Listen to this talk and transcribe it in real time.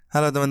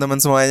Halo teman-teman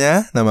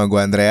semuanya, nama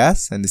gue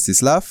Andreas and this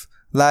is Love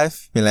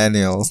Life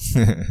Millennial.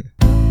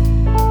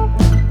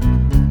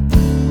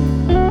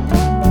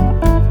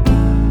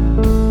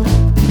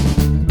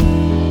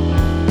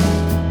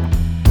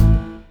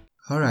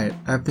 Alright,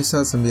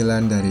 episode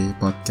 9 dari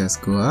podcast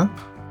gue.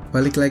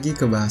 Balik lagi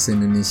ke bahasa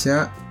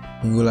Indonesia.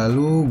 Minggu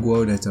lalu gue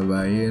udah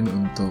cobain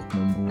untuk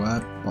membuat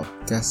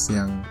podcast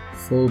yang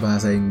full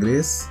bahasa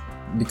Inggris,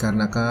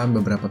 dikarenakan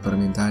beberapa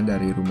permintaan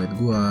dari roommate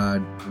gue,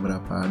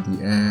 beberapa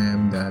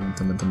DM dan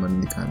teman-teman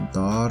di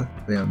kantor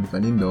yang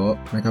bukan Indo.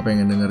 Mereka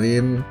pengen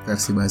dengerin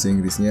versi bahasa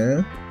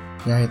Inggrisnya.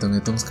 Ya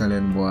hitung-hitung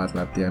sekalian buat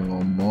latihan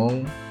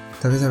ngomong.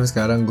 Tapi sampai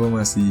sekarang gue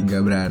masih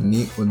gak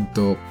berani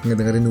untuk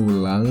ngedengerin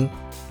ulang,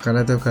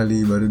 karena tiap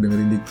kali baru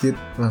dengerin dikit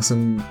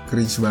langsung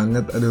cringe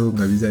banget. Aduh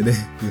gak bisa deh.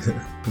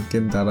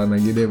 Mungkin taran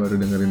lagi deh baru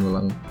dengerin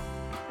ulang.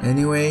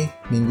 Anyway,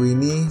 minggu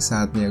ini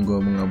saatnya gue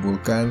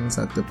mengabulkan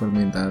satu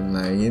permintaan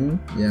lain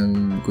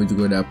yang gue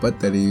juga dapat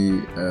dari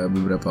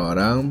beberapa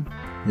orang.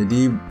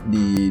 Jadi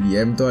di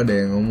DM tuh ada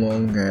yang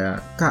ngomong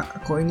kayak,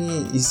 "Kak, kok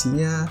ini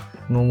isinya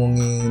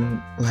ngomongin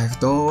life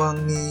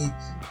doang nih?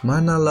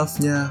 Mana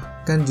love-nya?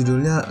 Kan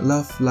judulnya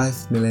Love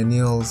Life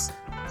Millennials."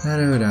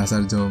 Aduh,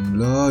 dasar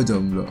jomblo.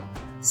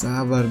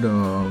 Sabar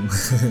dong.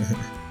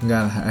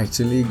 Enggak lah,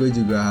 actually gue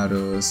juga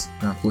harus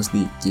ngaku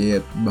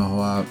sedikit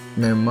bahwa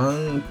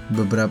memang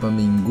beberapa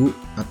minggu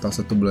atau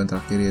 1 bulan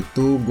terakhir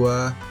itu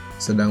gue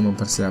sedang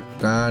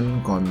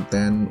mempersiapkan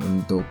konten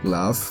untuk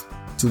Love.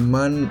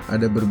 Cuman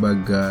ada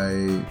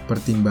berbagai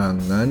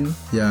pertimbangan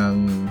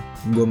yang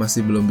gue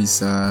masih belum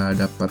bisa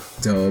dapat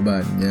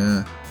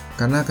jawabannya.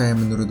 Karena kayak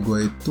menurut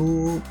gue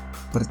itu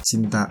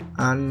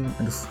percintaan,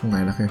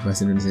 nggak enak ya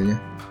bahasa Indonesianya.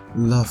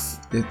 Love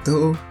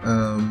itu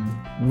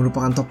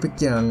merupakan topik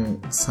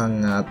yang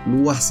sangat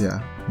luas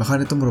ya.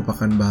 Bahkan itu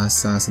merupakan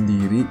bahasa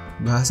sendiri,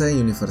 bahasa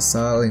yang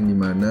universal yang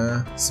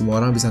dimana semua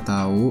orang bisa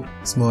tahu,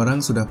 semua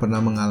orang sudah pernah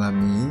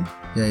mengalami,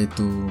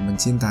 yaitu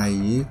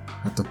mencintai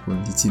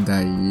ataupun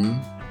dicintai.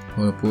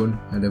 Walaupun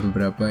ada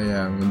beberapa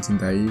yang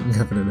mencintai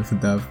nggak pernah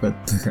dapet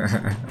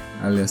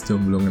alias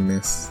jomblo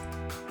ngenes.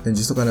 Dan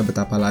justru karena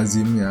betapa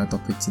lazimnya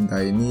topik cinta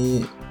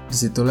ini,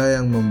 disitulah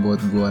yang membuat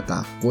gue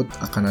takut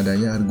akan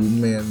adanya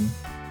argumen.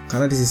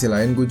 Karena di sisi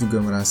lain gue juga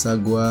merasa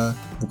gue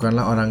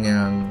bukanlah orang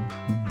yang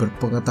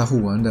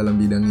berpengetahuan dalam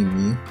bidang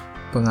ini.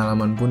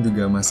 Pengalaman pun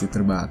juga masih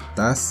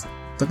terbatas.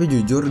 Tapi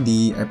jujur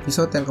di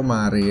episode yang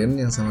kemarin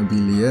yang sama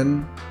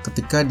Billion,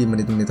 ketika di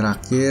menit-menit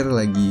terakhir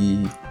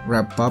lagi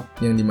wrap up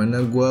yang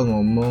dimana gue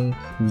ngomong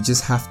we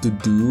just have to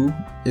do,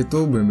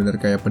 itu benar-benar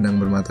kayak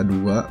pedang bermata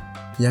dua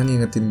yang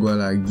ngingetin gue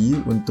lagi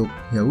untuk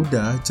ya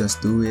udah just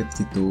do it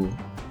gitu.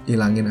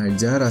 Hilangin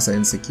aja rasa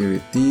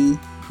insecurity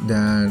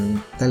dan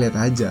kita lihat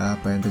aja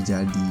apa yang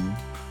terjadi.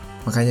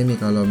 Makanya nih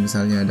kalau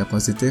misalnya ada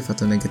positif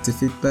atau negative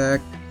feedback,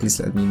 please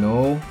let me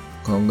know.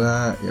 Kalau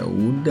enggak ya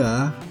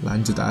udah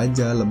lanjut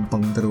aja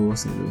lempeng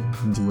terus gitu.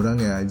 Jurang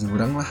ya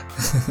jurang lah.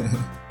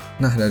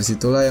 Nah dari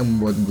situlah yang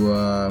membuat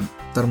gue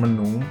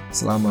termenung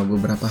selama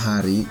beberapa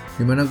hari,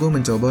 dimana gue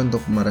mencoba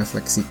untuk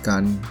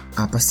merefleksikan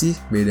apa sih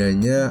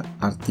bedanya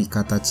arti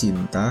kata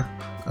cinta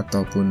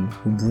ataupun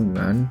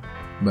hubungan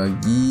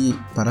bagi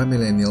para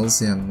millennials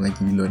yang lagi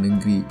di luar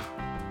negeri.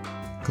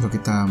 Kalau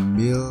kita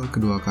ambil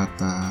kedua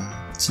kata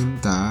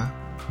cinta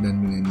dan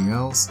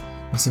millennials,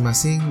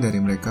 masing-masing dari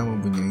mereka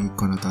mempunyai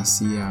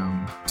konotasi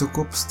yang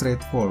cukup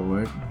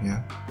straightforward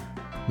ya.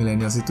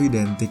 Millennials itu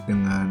identik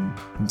dengan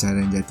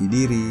pencarian jati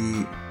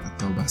diri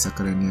atau bahasa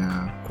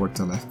kerennya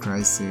quarter life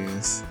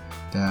crisis,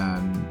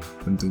 dan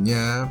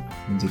tentunya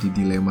menjadi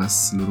dilema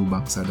seluruh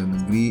bangsa dan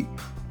negeri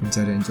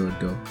pencarian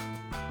jodoh.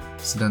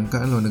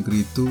 Sedangkan luar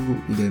negeri itu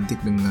identik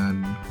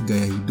dengan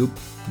gaya hidup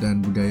dan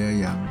budaya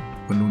yang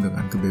penuh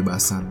dengan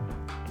kebebasan,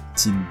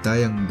 cinta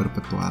yang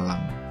berpetualang.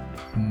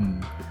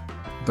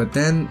 But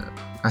then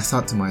I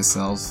thought to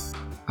myself,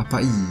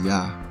 apa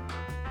iya?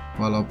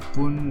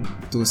 Walaupun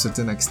to a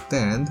certain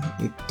extent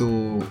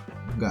itu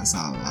gak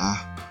salah,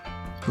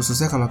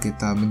 khususnya kalau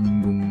kita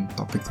menyinggung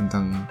topik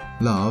tentang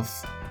love,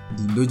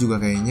 di Indo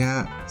juga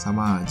kayaknya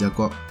sama aja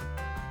kok.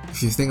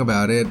 If you think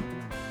about it,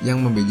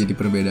 yang menjadi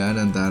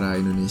perbedaan antara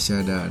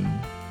Indonesia dan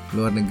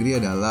luar negeri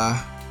adalah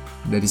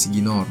dari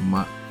segi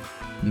norma,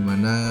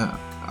 dimana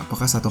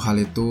apakah satu hal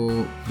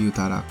itu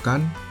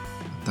diutarakan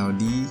atau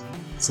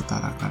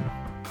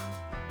disetarakan.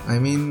 I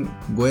mean,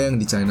 gue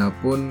yang di China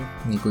pun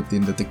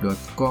ngikutin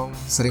detik.com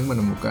sering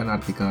menemukan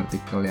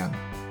artikel-artikel yang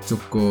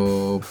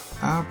cukup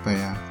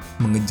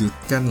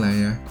mengejutkan lah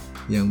ya,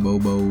 yang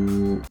bau-bau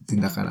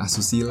tindakan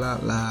asusila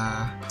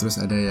lah,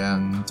 terus ada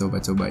yang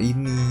coba-coba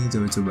ini,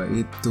 coba-coba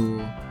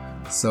itu.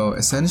 So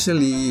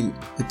essentially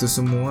itu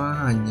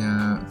semua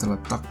hanya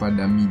terletak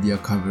pada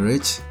media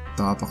coverage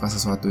atau apakah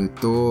sesuatu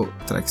itu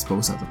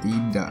terekspos atau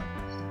tidak.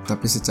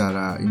 Tapi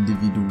secara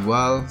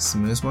individual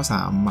sebenarnya semua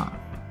sama,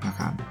 ya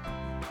kan?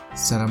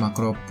 Secara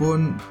makro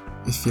pun,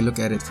 if you look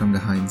at it from the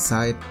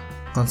hindsight,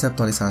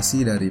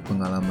 konseptualisasi dari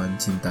pengalaman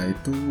cinta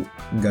itu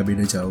nggak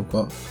beda jauh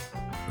kok.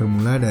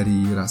 Bermula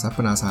dari rasa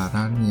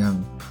penasaran yang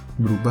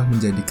berubah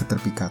menjadi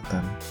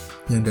keterpikatan.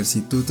 Yang dari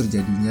situ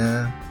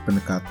terjadinya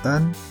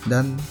pendekatan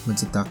dan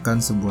menciptakan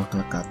sebuah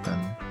kelekatan.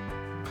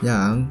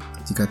 Yang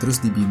jika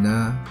terus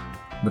dibina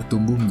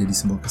bertumbuh menjadi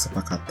sebuah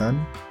kesepakatan,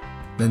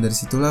 dan dari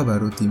situlah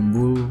baru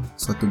timbul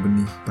suatu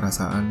benih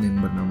perasaan yang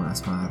bernama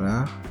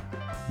asmara,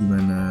 di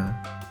mana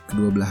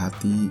kedua belah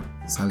hati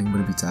saling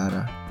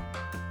berbicara.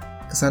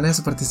 Kesannya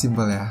seperti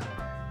simpel ya,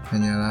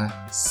 hanyalah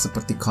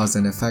seperti cause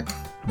and effect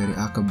dari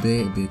A ke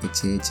B, B ke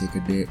C, C ke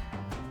D.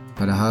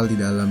 Padahal di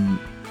dalam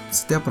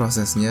setiap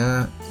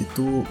prosesnya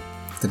itu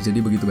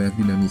terjadi begitu banyak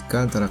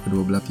dinamika antara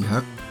kedua belah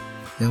pihak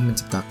yang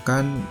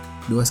menciptakan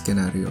dua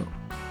skenario,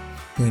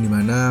 yang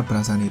dimana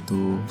perasaan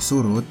itu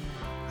surut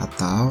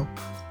atau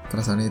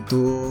perasaan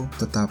itu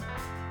tetap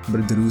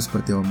berderu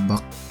seperti ombak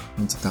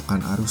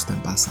menciptakan arus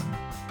dan pasang.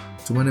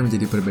 Cuman yang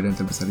menjadi perbedaan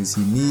terbesar di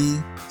sini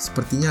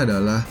sepertinya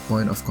adalah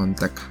point of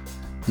contact,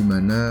 di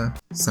mana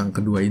sang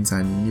kedua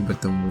insan ini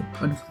bertemu.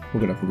 Aduh,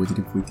 kenapa gue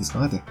jadi puitis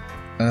banget ya?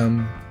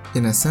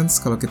 In a sense,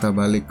 kalau kita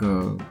balik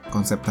ke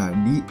konsep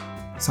tadi,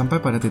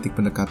 sampai pada titik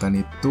pendekatan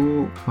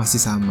itu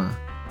masih sama.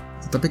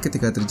 Tetapi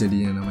ketika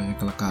terjadi yang namanya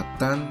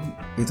kelekatan,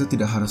 itu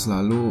tidak harus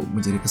selalu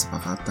menjadi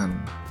kesepakatan.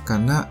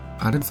 Karena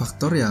ada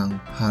faktor yang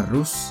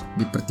harus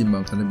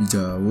dipertimbangkan lebih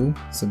jauh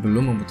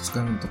sebelum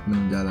memutuskan untuk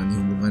menjalani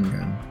hubungan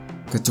kan.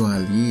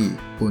 Kecuali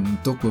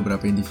untuk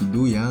beberapa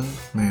individu yang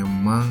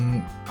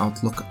memang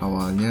outlook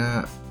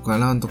awalnya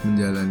karena untuk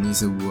menjalani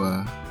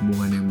sebuah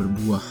hubungan yang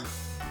berbuah.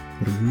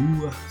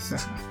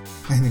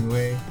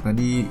 Anyway,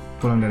 tadi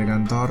pulang dari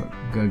kantor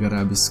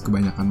gara-gara habis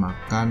kebanyakan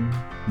makan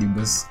di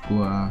bus,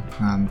 gua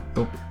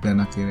ngantuk dan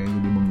akhirnya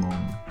jadi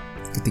bengong.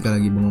 Ketika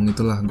lagi bengong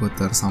itulah gue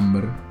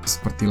tersamber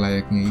seperti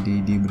layaknya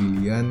ide-ide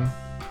brilian.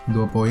 2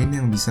 poin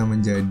yang bisa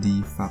menjadi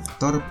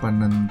faktor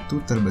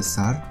penentu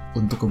terbesar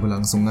untuk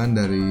keberlangsungan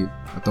dari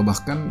atau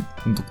bahkan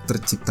untuk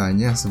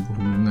terciptanya sebuah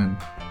hubungan.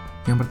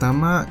 Yang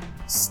pertama,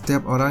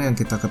 setiap orang yang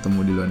kita ketemu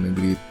di luar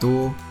negeri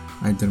itu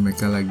either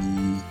mereka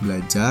lagi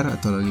belajar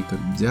atau lagi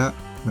kerja,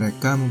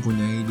 mereka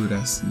mempunyai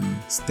durasi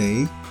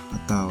stay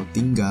atau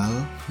tinggal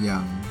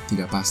yang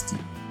tidak pasti.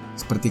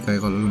 Seperti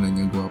kayak kalau lu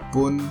nanya gue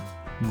pun,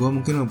 gue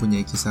mungkin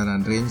mempunyai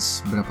kisaran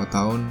range berapa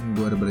tahun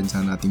gue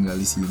berencana tinggal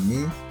di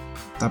sini,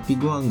 tapi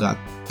gue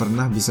nggak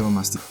pernah bisa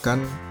memastikan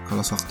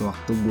kalau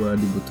sewaktu-waktu gue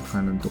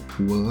dibutuhkan untuk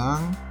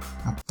pulang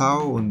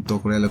atau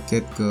untuk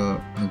relocate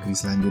ke negeri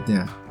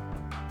selanjutnya.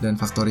 Dan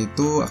faktor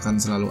itu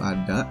akan selalu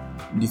ada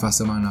di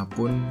fase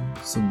manapun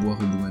sebuah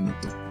hubungan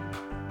itu.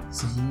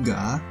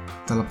 Sehingga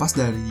terlepas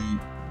dari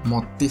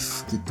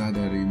motif kita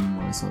dari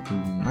memulai suatu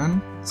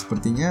hubungan,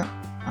 sepertinya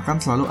akan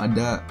selalu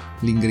ada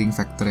lingering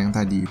factor yang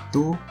tadi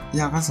itu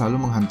yang akan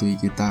selalu menghantui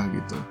kita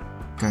gitu.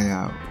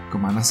 Kayak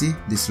kemana sih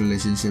this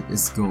relationship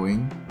is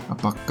going?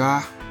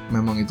 Apakah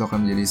memang itu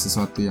akan menjadi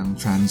sesuatu yang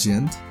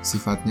transient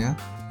sifatnya,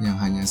 yang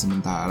hanya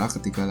sementara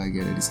ketika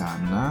lagi ada di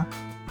sana,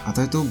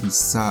 atau itu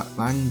bisa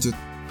lanjut?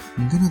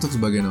 Mungkin untuk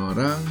sebagian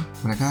orang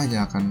mereka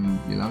hanya akan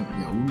bilang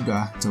ya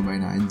udah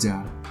cobain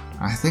aja.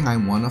 I think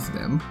I'm one of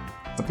them.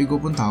 Tapi gue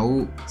pun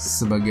tahu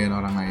sebagian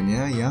orang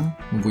lainnya yang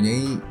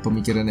mempunyai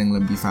pemikiran yang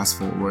lebih fast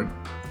forward,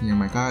 yang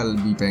mereka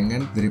lebih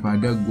pengen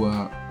daripada gue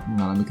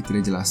mengalami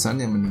ketidakjelasan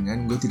yang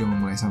mendingan gue tidak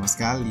memulai sama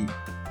sekali.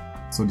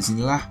 So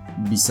disinilah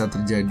bisa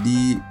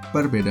terjadi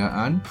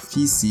perbedaan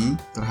visi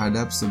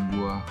terhadap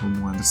sebuah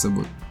hubungan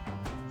tersebut.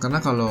 Karena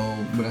kalau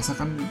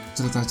berdasarkan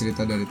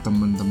cerita-cerita dari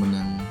teman-teman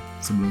yang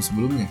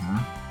sebelum-sebelumnya,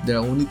 there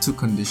are only 2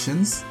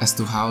 conditions as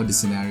to how the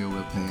scenario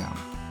will play out.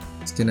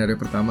 Skenario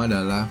pertama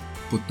adalah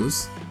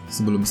putus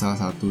sebelum salah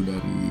satu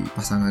dari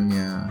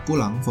pasangannya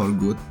pulang for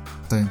good,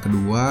 atau yang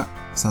kedua,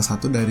 salah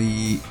satu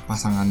dari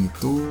pasangan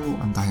itu,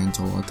 entah yang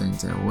cowok atau yang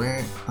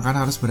cewek, akan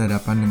harus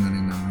berhadapan dengan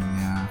yang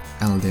namanya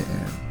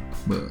LDR,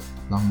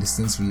 long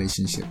distance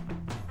relationship.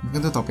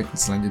 Mungkin itu topik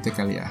selanjutnya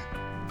kali ya.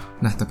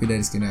 Nah, tapi dari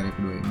skenario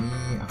kedua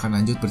ini akan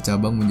lanjut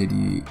bercabang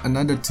menjadi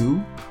another 2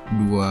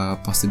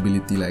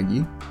 possibility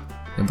lagi.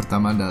 Yang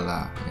pertama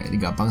adalah, ya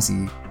ini gampang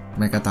sih,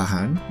 mereka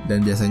tahan,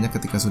 dan biasanya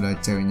ketika sudah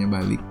ceweknya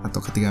balik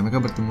atau ketika mereka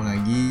bertemu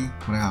lagi,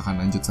 mereka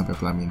akan lanjut sampai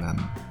pelaminan.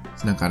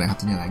 Sedangkan yang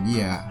satunya lagi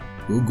ya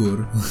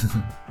gugur.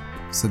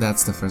 So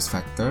that's the first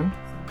factor.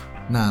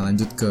 Nah,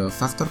 lanjut ke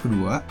faktor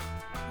kedua.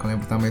 Kalau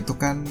yang pertama itu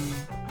kan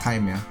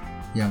time ya,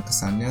 yang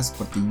kesannya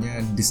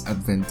sepertinya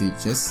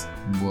disadvantageous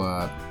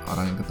buat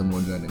orang yang ketemu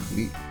di luar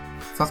negeri.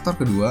 Faktor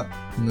kedua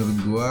menurut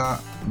gua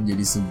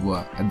menjadi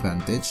sebuah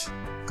advantage,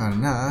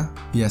 karena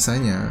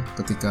biasanya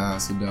ketika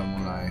sudah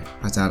mulai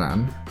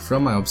pacaran,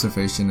 from my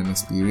observation and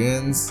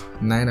experience,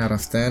 9 out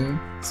of 10,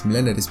 9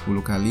 dari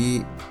 10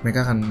 kali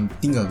mereka akan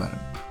tinggal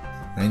bareng.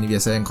 Nah ini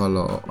biasanya yang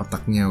kalau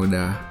otaknya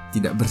udah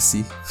tidak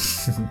bersih,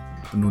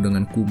 penuh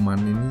dengan kuman,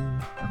 ini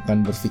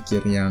akan berpikir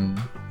yang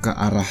ke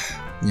arah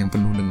yang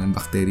penuh dengan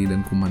bakteri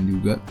dan kuman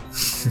juga.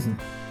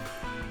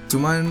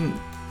 Cuman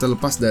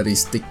terlepas dari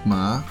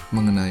stigma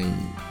mengenai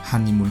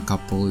honeymoon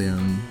couple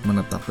yang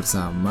menetap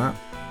bersama,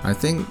 I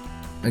think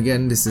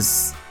again this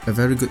is a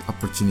very good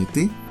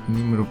opportunity.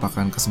 Ini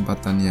merupakan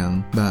kesempatan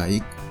yang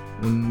baik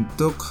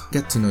untuk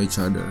get to know each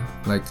other,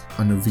 like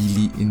on a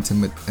really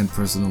intimate and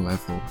personal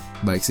level,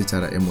 baik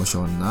secara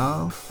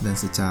emosional dan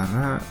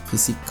secara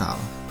fisikal.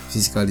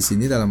 Fisikal di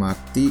sini dalam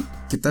arti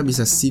kita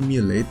bisa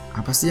simulate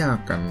apa sih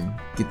yang akan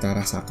kita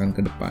rasakan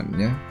ke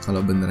depannya kalau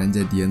beneran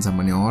jadian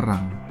sama nih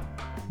orang.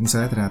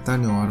 Misalnya ternyata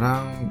nih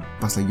orang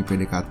pas lagi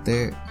PDKT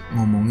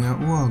ngomongnya,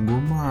 wah gue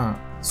mah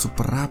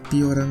super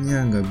rapi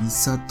orangnya, nggak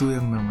bisa tuh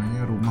yang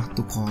namanya rumah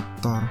tuh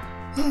kotor.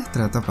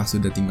 Ternyata pas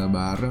udah tinggal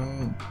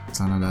bareng,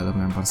 celana dalam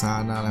lempar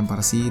sana,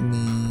 lempar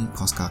sini,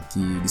 kaos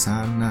kaki di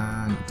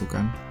sana gitu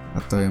kan.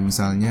 Atau yang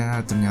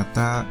misalnya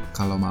ternyata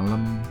kalau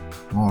malam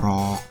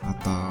ngorok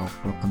atau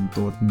kalau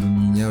kentut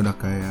bunyinya udah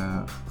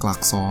kayak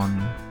klakson.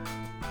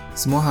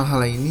 Semua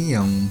hal-hal ini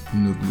yang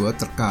menurut gue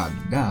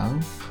terkadang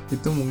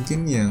itu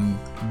mungkin yang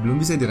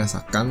belum bisa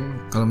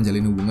dirasakan kalau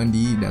menjalin hubungan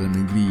di dalam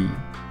negeri.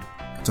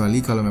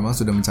 Kecuali kalau memang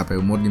sudah mencapai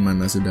umur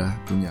dimana sudah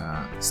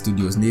punya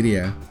studio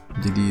sendiri ya.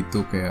 Jadi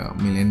itu kayak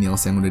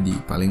millennials yang udah di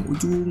paling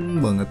ujung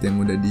banget,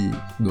 yang udah di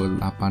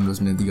 28,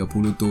 29,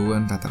 30 tuh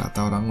kan rata-rata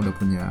orang udah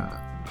punya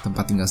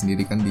tempat tinggal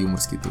sendiri kan di umur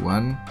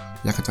segituan.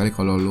 Ya kecuali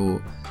kalau lo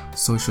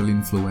social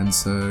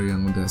influencer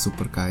yang udah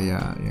super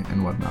kaya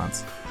and whatnot.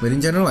 But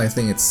in general I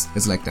think it's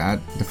like that.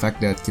 The fact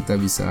that kita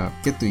bisa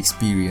get to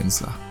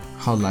experience lah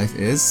how life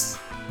is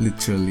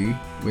literally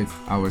with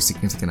our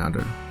significant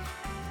other.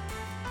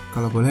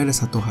 Kalau boleh ada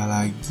satu hal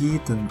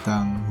lagi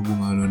tentang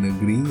hubungan luar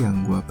negeri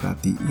yang gue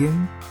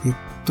perhatiin,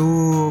 itu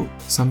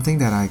something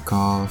that I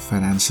call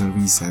financial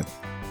reset.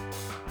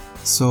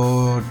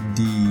 So,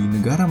 di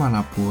negara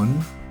manapun,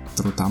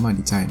 terutama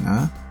di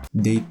China,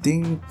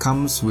 dating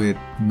comes with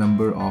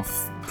number of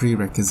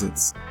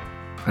prerequisites.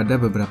 Ada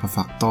beberapa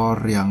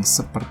faktor yang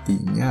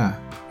sepertinya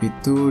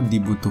itu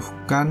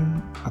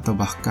dibutuhkan atau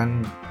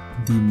bahkan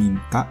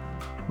diminta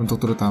untuk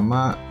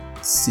terutama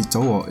si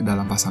cowok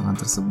dalam pasangan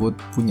tersebut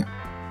punya,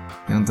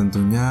 yang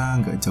tentunya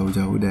nggak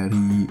jauh-jauh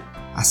dari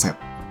aset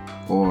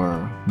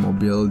or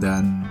mobil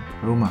dan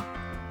rumah.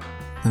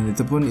 Dan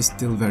itu pun is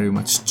still very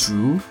much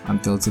true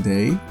until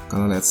today.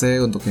 Kalau let's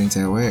say untuk yang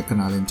cewek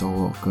kenalin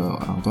cowok ke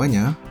orang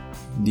tuanya,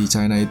 di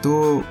China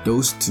itu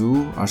those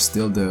two are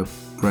still the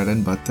bread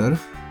and butter,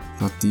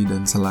 roti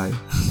dan selai.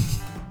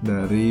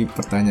 Dari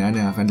pertanyaan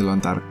yang akan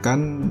dilontarkan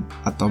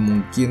atau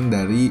mungkin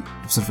dari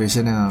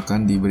observation yang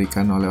akan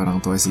diberikan oleh orang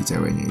tua si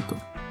ceweknya itu.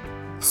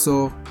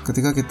 So,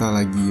 ketika kita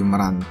lagi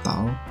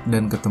merantau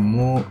dan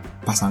ketemu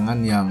pasangan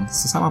yang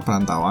sesama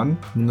perantauan,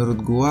 menurut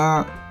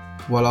gua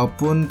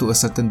walaupun to a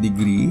certain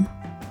degree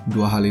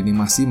dua hal ini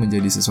masih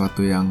menjadi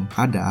sesuatu yang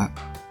ada,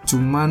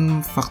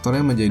 cuman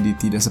faktornya menjadi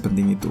tidak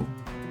sepenting itu.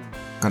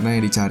 Karena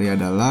yang dicari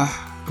adalah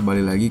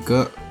kembali lagi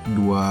ke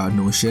dua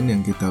notion yang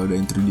kita udah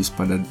introduce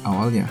pada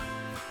awalnya.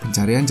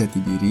 Pencarian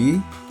jati diri,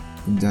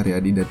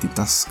 pencarian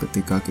identitas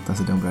ketika kita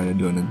sedang berada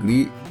di luar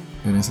negeri,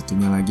 dan yang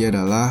satunya lagi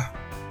adalah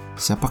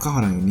siapakah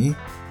orang ini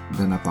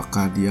dan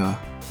apakah dia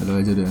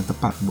adalah jodoh yang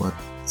tepat buat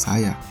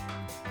saya.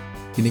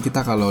 Ini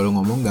kita kalau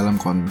ngomong dalam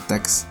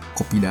konteks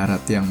kopi darat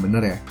yang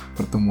bener ya,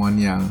 pertemuan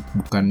yang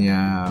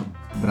bukannya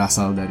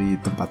berasal dari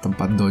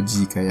tempat-tempat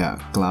dodgy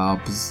kayak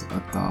clubs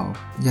atau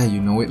ya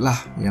you know it lah,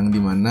 yang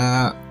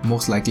dimana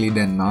most likely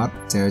than not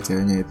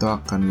cewek-ceweknya itu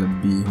akan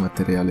lebih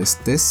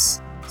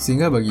materialistis.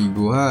 Sehingga bagi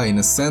gua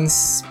in a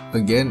sense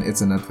again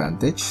it's an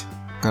advantage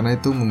karena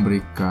itu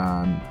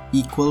memberikan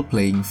equal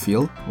playing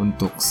field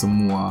untuk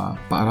semua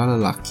para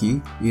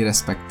lelaki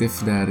irrespective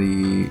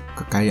dari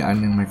kekayaan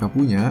yang mereka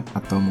punya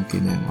atau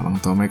mungkin yang orang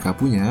tua mereka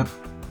punya,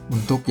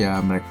 untuk ya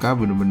mereka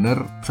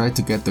benar-benar try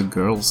to get the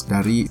girls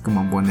dari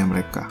kemampuannya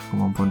mereka,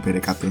 kemampuan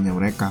PDKT-nya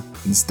mereka,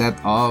 instead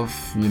of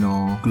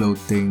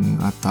gloating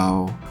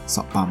atau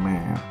sok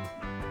pamer.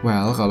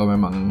 Well, kalau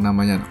memang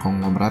namanya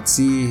konglomerat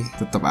sih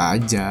tetap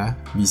aja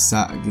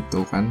bisa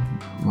gitu kan,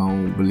 mau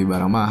beli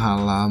barang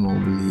mahal lah, mau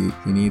beli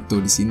ini itu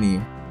di sini.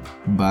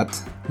 But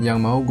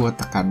yang mau gue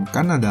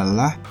tekankan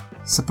adalah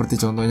seperti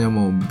contohnya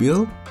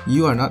mobil,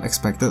 you are not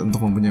expected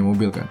untuk mempunyai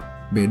mobil kan.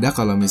 Beda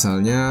kalau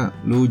misalnya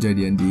lu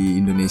jadian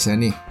di Indonesia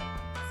nih,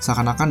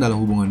 seakan-akan dalam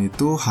hubungan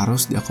itu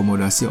harus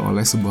diakomodasi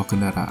oleh sebuah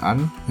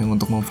kendaraan yang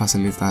untuk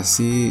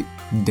memfasilitasi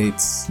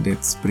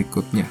dates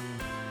berikutnya.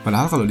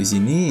 Padahal kalau di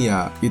sini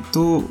ya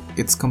itu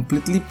it's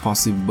completely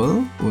possible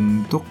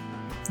untuk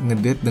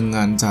ngedate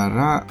dengan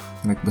cara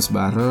naik bus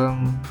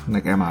bareng,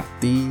 naik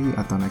MRT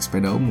atau naik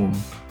sepeda umum.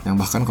 Yang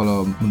bahkan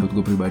kalau menurut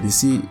gue pribadi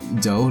sih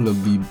jauh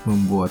lebih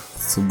membuat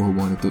sebuah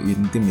hubungan itu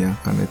intim ya,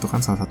 karena itu kan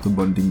salah satu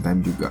bonding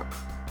time juga.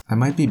 I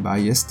might be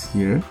biased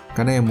here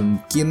karena yang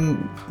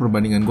mungkin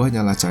perbandingan gue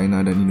hanyalah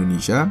China dan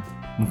Indonesia.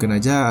 Mungkin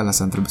aja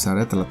alasan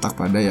terbesarnya terletak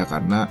pada ya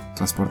karena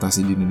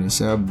transportasi di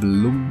Indonesia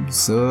belum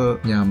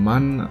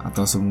senyaman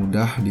atau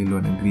semudah di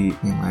luar negeri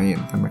yang lain.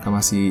 Kan mereka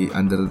masih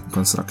under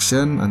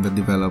construction, under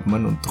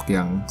development untuk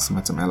yang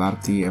semacam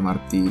LRT,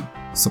 MRT.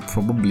 So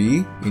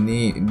probably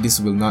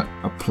this will not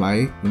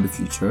apply in the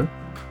future.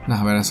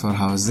 Nah, whereas for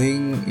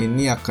housing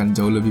ini akan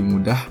jauh lebih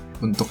mudah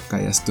untuk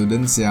kayak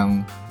students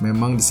yang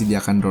memang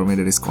disediakan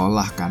dormnya dari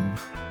sekolah kan.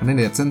 Karena in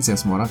that sense ya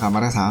semua orang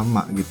kamarnya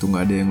sama gitu,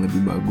 nggak ada yang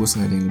lebih bagus,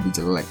 nggak ada yang lebih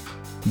jelek.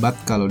 But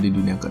kalau di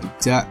dunia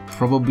kerja,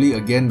 probably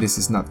again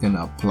this is not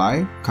gonna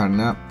apply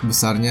karena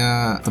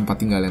besarnya tempat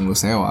tinggal yang lo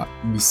sewa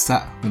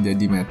bisa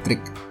menjadi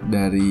metrik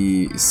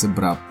dari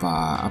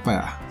seberapa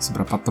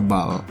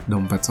tebal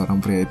dompet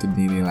seorang pria itu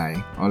dinilai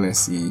oleh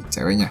si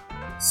ceweknya.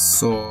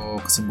 So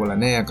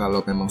kesimpulannya ya, kalau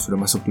memang sudah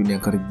masuk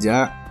dunia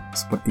kerja,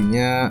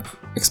 sepertinya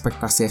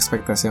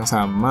ekspektasi yang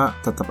sama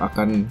tetap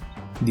akan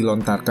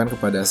dilontarkan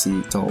kepada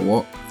si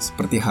cowok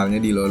seperti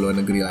halnya di luar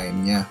negeri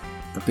lainnya.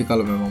 Tapi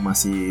kalau memang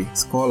masih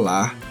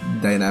sekolah,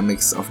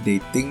 dynamics of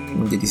dating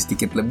menjadi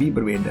sedikit lebih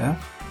berbeda,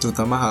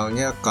 terutama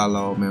halnya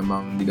kalau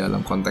memang di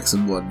dalam konteks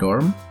sebuah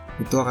dorm,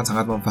 itu akan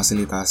sangat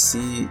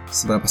memfasilitasi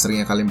seberapa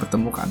seringnya kalian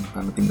bertemu kan,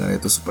 karena tinggalnya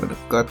itu super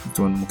dekat,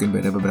 cuman mungkin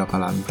beda beberapa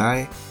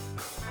lantai.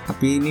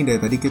 Tapi ini dari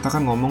tadi kita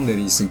kan ngomong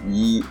dari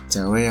segi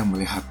cewek yang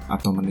melihat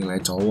atau menilai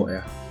cowok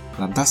ya.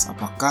 Lantas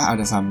apakah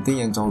ada something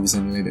yang cowok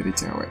bisa nilai dari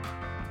cewek?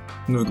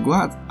 Menurut gue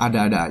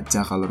ada-ada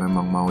aja kalau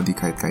memang mau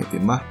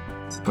dikait-kaitin mah.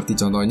 Seperti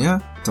contohnya,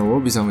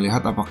 cowok bisa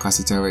melihat apakah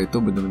si cewek itu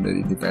benar-benar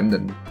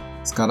independen.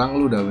 Sekarang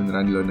lu udah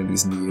beneran di luar negeri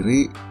sendiri,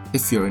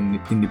 if you're an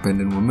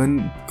independent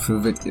woman,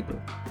 prove it gitu.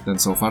 Dan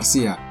so far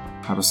sih ya,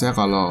 harusnya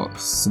kalau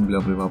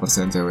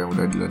 95% cewek yang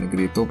udah di luar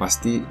negeri itu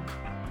pasti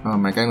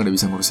mereka yang udah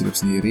bisa ngurus hidup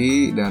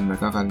sendiri dan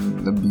mereka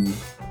akan lebih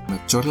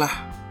mature lah.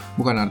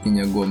 Bukan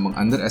artinya gue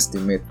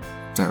meng-underestimate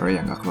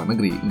cewek yang gak keluar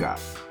negeri, enggak.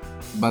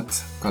 But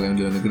kalau yang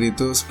di luar negeri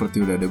itu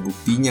seperti udah ada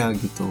buktinya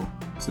gitu.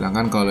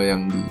 Sedangkan kalau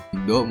yang di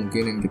Indo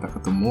mungkin yang kita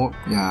ketemu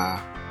ya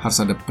harus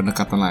ada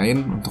pendekatan lain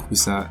untuk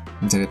bisa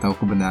mencari tahu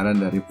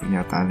kebenaran dari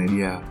pernyataannya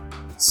dia.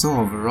 So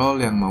overall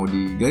yang mau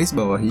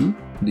digarisbawahi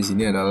di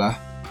sini adalah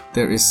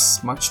there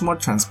is much more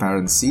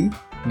transparency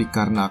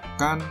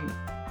dikarenakan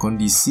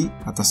kondisi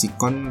atau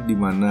sikon di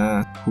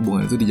mana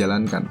hubungan itu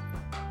dijalankan.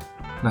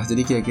 Nah,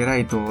 jadi kira-kira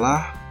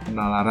itulah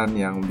penalaran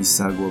yang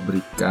bisa gue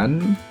berikan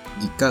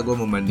jika gue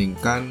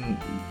membandingkan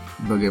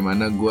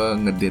bagaimana gue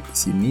ngedate di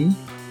sini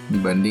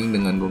dibanding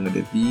dengan gue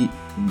ngedate di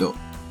Indo.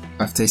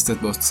 I've tasted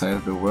both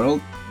sides of the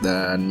world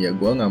dan ya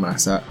gue nggak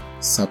merasa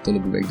satu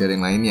lebih baik dari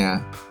yang lainnya.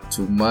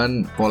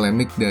 Cuman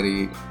polemik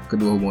dari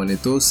kedua hubungan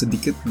itu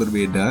sedikit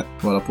berbeda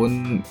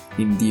walaupun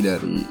inti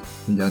dari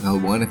menjalankan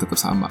hubungan tetap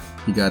sama.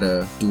 You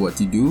gotta do what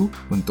you do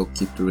untuk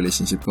keep the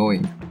relationship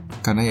going.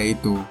 Karena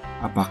yaitu,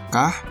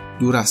 apakah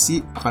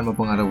durasi akan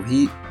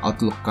mempengaruhi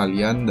outlook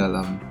kalian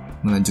dalam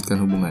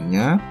melanjutkan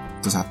hubungannya?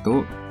 Itu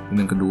satu.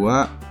 Dan yang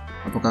kedua,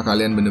 apakah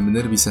kalian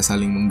benar-benar bisa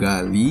saling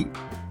menggali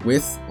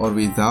with or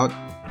without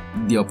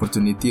the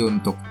opportunity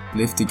untuk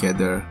live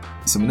together.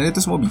 Sebenarnya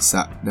itu semua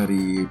bisa,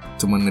 dari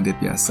cuman ngedate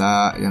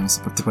biasa yang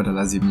seperti pada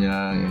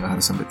lazimnya yang gak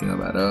harus sampai tinggal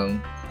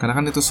bareng. Karena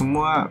kan itu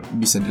semua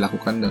bisa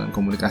dilakukan dengan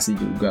komunikasi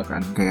juga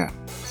kan, kayak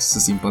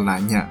sesimpel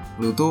nanya,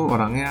 lu tuh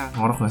orangnya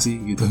ngorok gak sih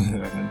gitu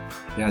kan.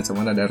 Ya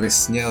cuman ada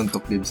risknya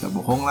untuk dia bisa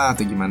bohong lah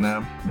atau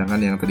gimana. Sedangkan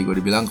yang tadi gue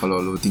dibilang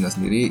kalau lu tinggal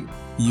sendiri,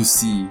 you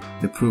see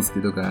the proof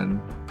gitu kan,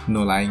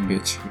 no lying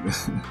bitch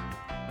gitu.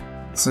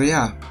 So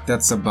yeah,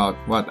 that's about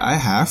what I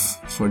have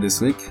for this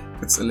week.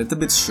 It's a little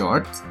bit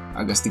short,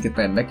 agak sedikit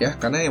pendek ya,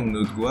 karena yang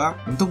menurut gue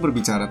untuk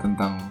berbicara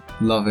tentang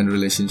love and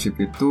relationship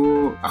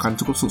itu akan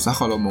cukup susah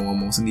kalau mau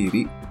ngomong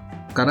sendiri.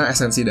 Karena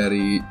esensi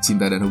dari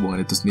cinta dan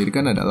hubungan itu sendiri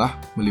kan adalah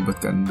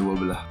melibatkan dua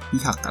belah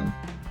pihak kan.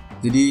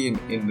 Jadi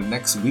in the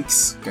next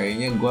weeks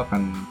kayaknya gue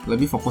akan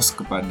lebih fokus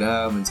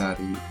kepada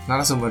mencari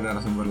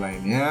narasumber-narasumber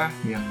lainnya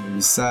yang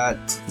bisa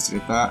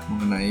cerita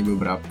mengenai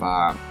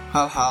beberapa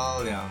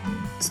hal-hal yang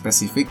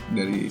spesifik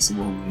dari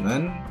sebuah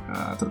hubungan,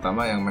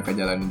 terutama yang mereka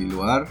jalani di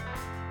luar.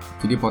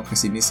 Jadi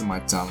podcast ini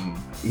semacam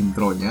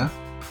intronya,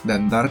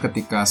 dan ntar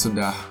ketika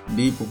sudah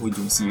di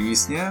penghujung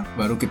seriesnya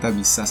baru kita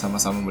bisa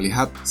sama-sama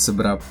melihat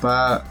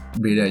seberapa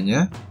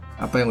bedanya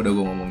apa yang udah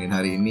gue ngomongin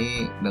hari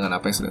ini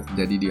dengan apa yang sudah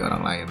terjadi di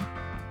orang lain.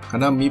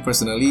 Karena me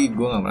personally,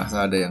 gue gak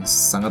merasa ada yang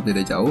sangat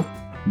beda jauh.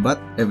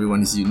 But everyone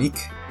is unique.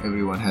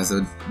 Everyone has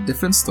a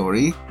different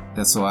story.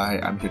 That's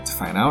why I'm here to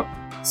find out.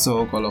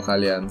 So, kalau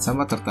kalian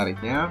sama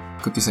tertariknya,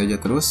 ikuti saja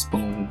terus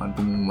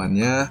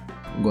pengumuman-pengumumannya.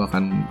 Gue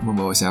akan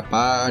membawa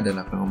siapa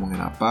dan akan ngomongin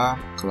apa.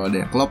 Kalau ada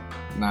yang klop,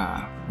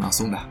 nah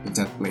langsung dah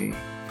pencet play.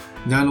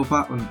 Jangan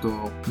lupa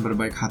untuk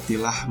berbaik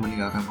hatilah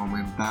meninggalkan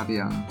komentar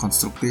yang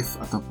konstruktif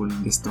ataupun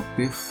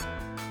destruktif.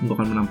 Gue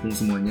akan menampung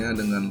semuanya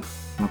dengan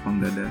lapang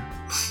dada.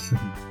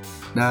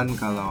 Dan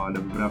kalau ada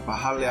beberapa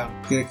hal yang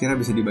kira-kira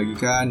bisa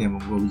dibagikan, yang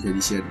monggo bisa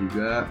di-share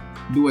juga.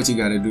 Do what you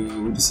gotta do,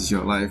 this is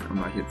your life, I'm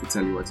not here to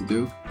tell you what to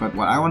do. But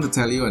what I want to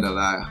tell you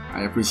adalah,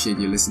 I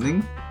appreciate you listening.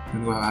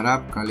 Dan gue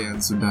harap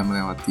kalian sudah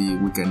melewati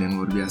weekend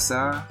yang luar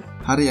biasa,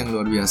 hari yang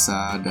luar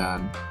biasa,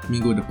 dan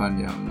minggu depan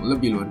yang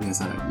lebih luar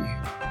biasa lagi.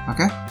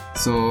 Okay?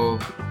 So,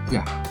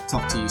 yeah,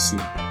 talk to you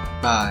soon.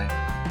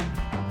 Bye!